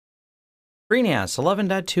FreeNAS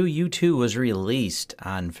 11.2-U2 was released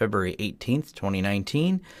on February 18th,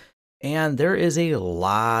 2019, and there is a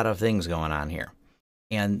lot of things going on here.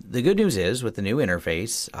 And the good news is, with the new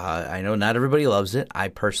interface, I know not everybody loves it. I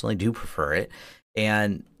personally do prefer it.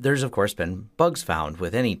 And there's, of course, been bugs found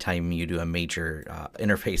with any time you do a major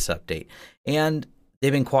interface update. And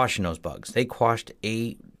they've been quashing those bugs. They quashed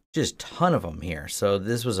a just ton of them here. So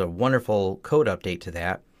this was a wonderful code update to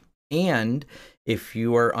that. And if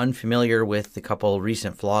you are unfamiliar with the couple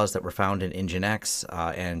recent flaws that were found in Nginx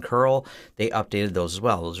and curl, they updated those as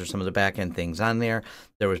well. Those are some of the back-end things on there.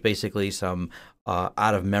 There was basically some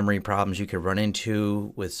out-of-memory problems you could run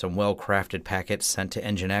into with some well-crafted packets sent to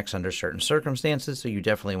Nginx under certain circumstances, so you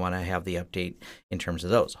definitely want to have the update in terms of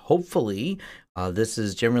those. Hopefully, this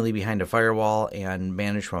is generally behind a firewall and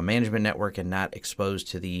managed from a management network and not exposed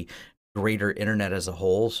to the greater internet as a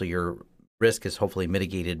whole, so your risk is hopefully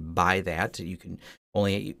mitigated by that. You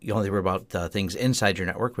only worry about things inside your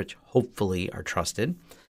network, which hopefully are trusted.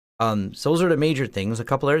 So those are the major things. A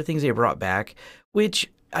couple other things they brought back, which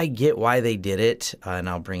I get why they did it, and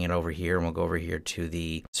I'll bring it over here, and we'll go over here to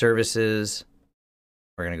the services.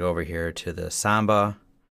 We're going to go over here to the Samba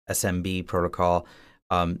SMB protocol.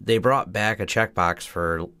 They brought back a checkbox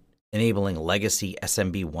for enabling legacy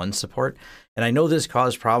SMB1 support. And I know this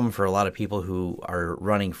caused problem for a lot of people who are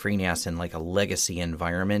running FreeNAS in like a legacy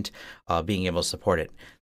environment, being able to support it.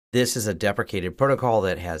 This is a deprecated protocol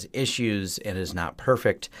that has issues and is not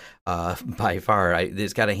perfect by far.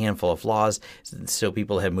 It's got a handful of flaws, so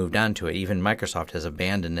people have moved on to it. Even Microsoft has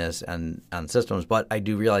abandoned this on systems, but I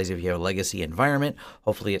do realize if you have a legacy environment,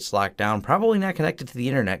 hopefully it's locked down, probably not connected to the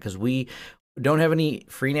internet, because we don't have any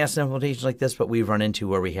FreeNAS implementations like this, but we've run into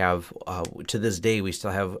where we have, to this day, we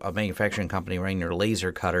still have a manufacturing company running their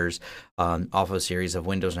laser cutters off of a series of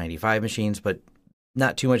Windows 95 machines, but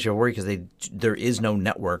not too much of a worry because there is no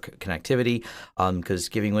network connectivity, because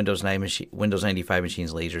giving Windows 95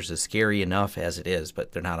 machines lasers is scary enough as it is,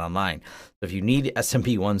 but they're not online. So if you need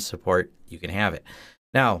SMB1 support, you can have it.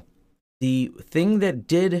 Now, the thing that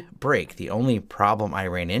did break, the only problem I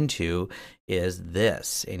ran into is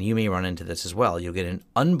this, and you may run into this as well. You'll get an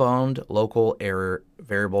UnboundLocalError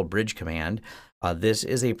variable bridge command. This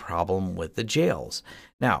is a problem with the jails.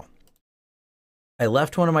 Now, I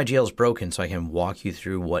left one of my jails broken so I can walk you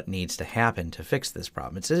through what needs to happen to fix this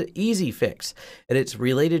problem. It's an easy fix, and it's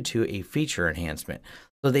related to a feature enhancement.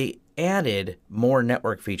 So they added more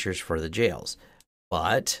network features for the jails,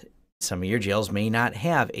 but some of your jails may not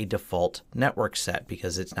have a default network set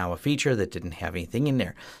because it's now a feature that didn't have anything in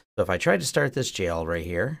there. So if I try to start this jail right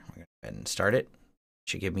here, I'm going to go ahead and start it. It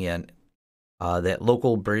should give me that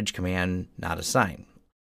local bridge command not assigned.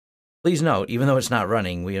 Please note, even though it's not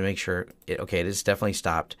running, we gotta make sure it is definitely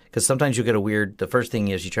stopped, because sometimes you get the first thing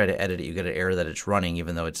is you try to edit it, you get an error that it's running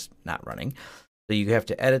even though it's not running. So you have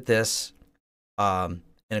to edit this, and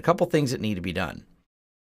a couple things that need to be done.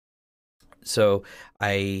 So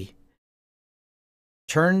I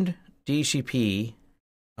turned DHCP,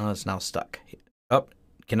 it's now stuck.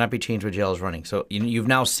 Cannot be changed when jail is running. So you've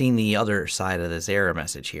now seen the other side of this error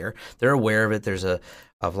message here. They're aware of it. There's a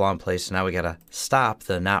flaw in place. So now we got to stop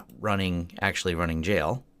the actually running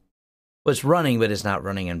jail. Well, it's running, but it's not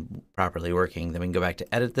running and properly working. Then we can go back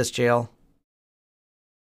to edit this jail.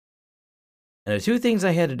 And there are two things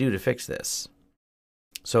I had to do to fix this.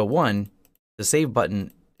 So one, the save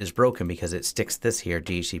button is broken because it sticks this here,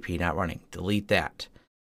 DHCP not running. Delete that.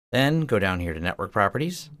 Then go down here to network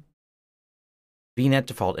properties, VNet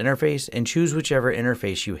default interface, and choose whichever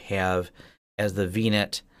interface you have as the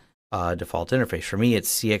VNet default interface. For me,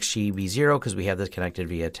 it's CXGB0 because we have this connected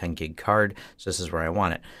via 10 gig card. So this is where I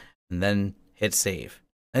want it. And then hit save.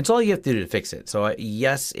 That's all you have to do to fix it. So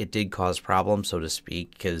yes, it did cause problems, so to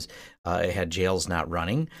speak, because it had jails not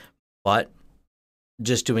running. But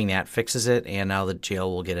just doing that fixes it. And now the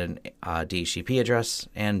jail will get an DHCP address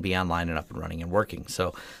and be online and up and running and working.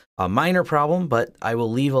 So a minor problem, but I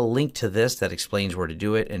will leave a link to this that explains where to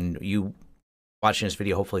do it. And you watching this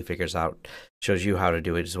video hopefully shows you how to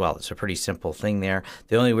do it as well. It's a pretty simple thing there.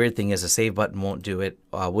 The only weird thing is the save button won't do it,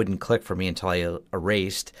 wouldn't click for me until I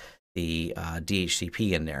erased the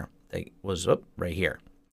DHCP in there. It was right here.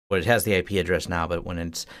 But it has the IP address now, but when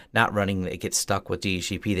it's not running, it gets stuck with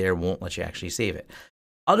DHCP there, won't let you actually save it.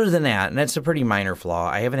 Other than that, and that's a pretty minor flaw,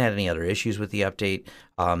 I haven't had any other issues with the update.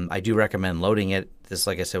 I do recommend loading it. This,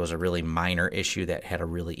 like I said, was a really minor issue that had a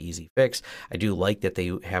really easy fix. I do like that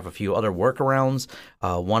they have a few other workarounds.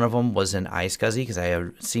 One of them was an iSCSI, because I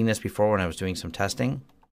have seen this before when I was doing some testing.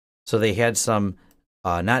 So they had some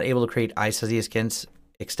not able to create iSCSI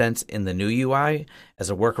extents in the new UI. As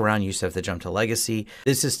a workaround, you used to have to jump to legacy.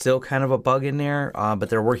 This is still kind of a bug in there, but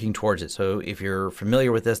they're working towards it. So if you're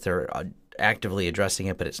familiar with this, they're actively addressing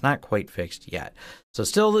it, but it's not quite fixed yet. So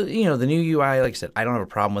still, the new UI, like I said, I don't have a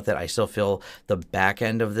problem with it. I still feel the back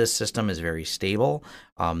end of this system is very stable.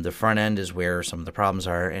 The front end is where some of the problems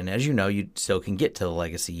are. And as you know, you still can get to the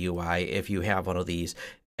legacy UI if you have one of these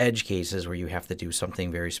edge cases where you have to do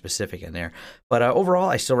something very specific in there. But overall,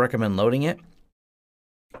 I still recommend loading it.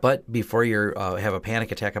 But before you have a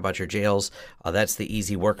panic attack about your jails, that's the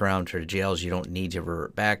easy workaround for the jails. You don't need to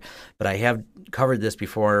revert back. But I have covered this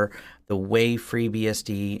before. The way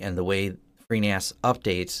FreeBSD and the way FreeNAS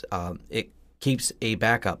updates, it keeps a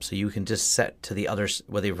backup. So you can just set to the other,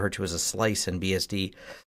 what they refer to as a slice in BSD,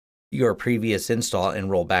 your previous install and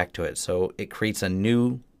roll back to it. So it creates a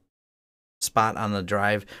new spot on the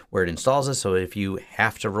drive where it installs it. So if you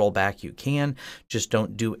have to roll back, you can. Just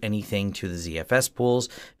don't do anything to the ZFS pools,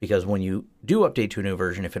 because when you do update to a new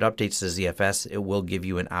version, if it updates the ZFS, it will give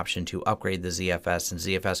you an option to upgrade the ZFS, and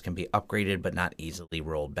ZFS can be upgraded but not easily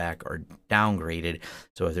rolled back or downgraded.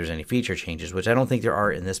 So if there's any feature changes, which I don't think there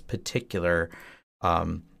are in this particular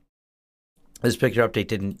update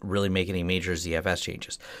didn't really make any major ZFS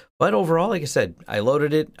changes. But overall, like I said, I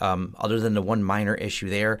loaded it. Other than the one minor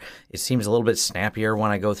issue there, it seems a little bit snappier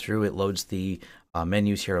when I go through. It loads the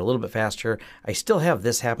menus here a little bit faster. I still have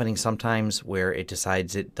this happening sometimes where it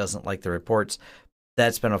decides it doesn't like the reports.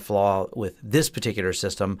 That's been a flaw with this particular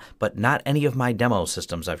system, but not any of my demo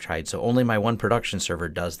systems I've tried. So only my one production server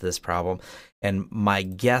does this problem. And my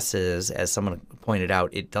guess is, as someone pointed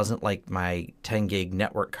out, it doesn't like my 10 gig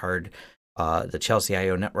network card, the Chelsea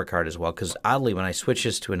IO network card as well, because oddly, when I switch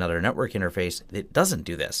this to another network interface, it doesn't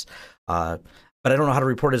do this. But I don't know how to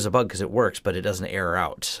report it as a bug because it works, but it doesn't error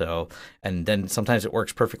out. So, and then sometimes it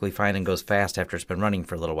works perfectly fine and goes fast after it's been running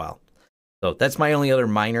for a little while. So that's my only other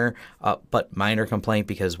minor complaint,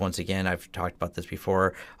 because once again, I've talked about this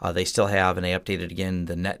before. They still have, and they updated again,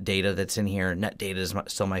 the net data that's in here. Net data is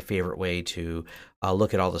still my favorite way to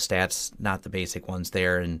look at all the stats, not the basic ones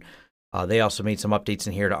there. And they also made some updates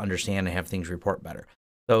in here to understand and have things report better.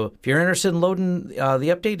 So if you're interested in loading the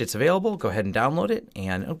update, it's available. Go ahead and download it.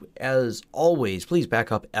 And as always, please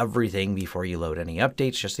back up everything before you load any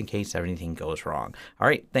updates, just in case anything goes wrong. All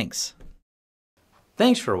right, thanks.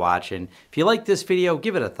 Thanks for watching. If you like this video,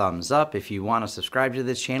 give it a thumbs up. If you want to subscribe to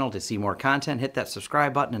this channel to see more content, hit that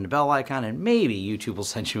subscribe button and the bell icon, and maybe YouTube will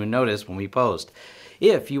send you a notice when we post.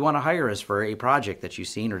 If you want to hire us for a project that you've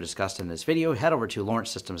seen or discussed in this video, head over to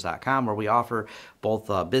lawrencesystems.com, where we offer both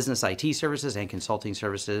business IT services and consulting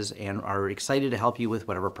services, and are excited to help you with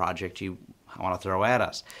whatever project you want to throw at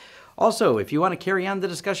us. Also, if you want to carry on the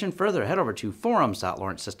discussion further, head over to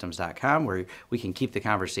forums.lawrencesystems.com, where we can keep the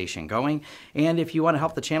conversation going. And if you want to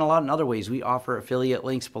help the channel out in other ways, we offer affiliate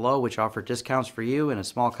links below, which offer discounts for you and a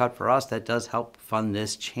small cut for us. That does help fund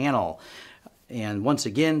this channel. And once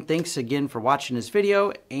again, thanks again for watching this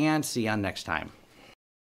video, and see you on next time.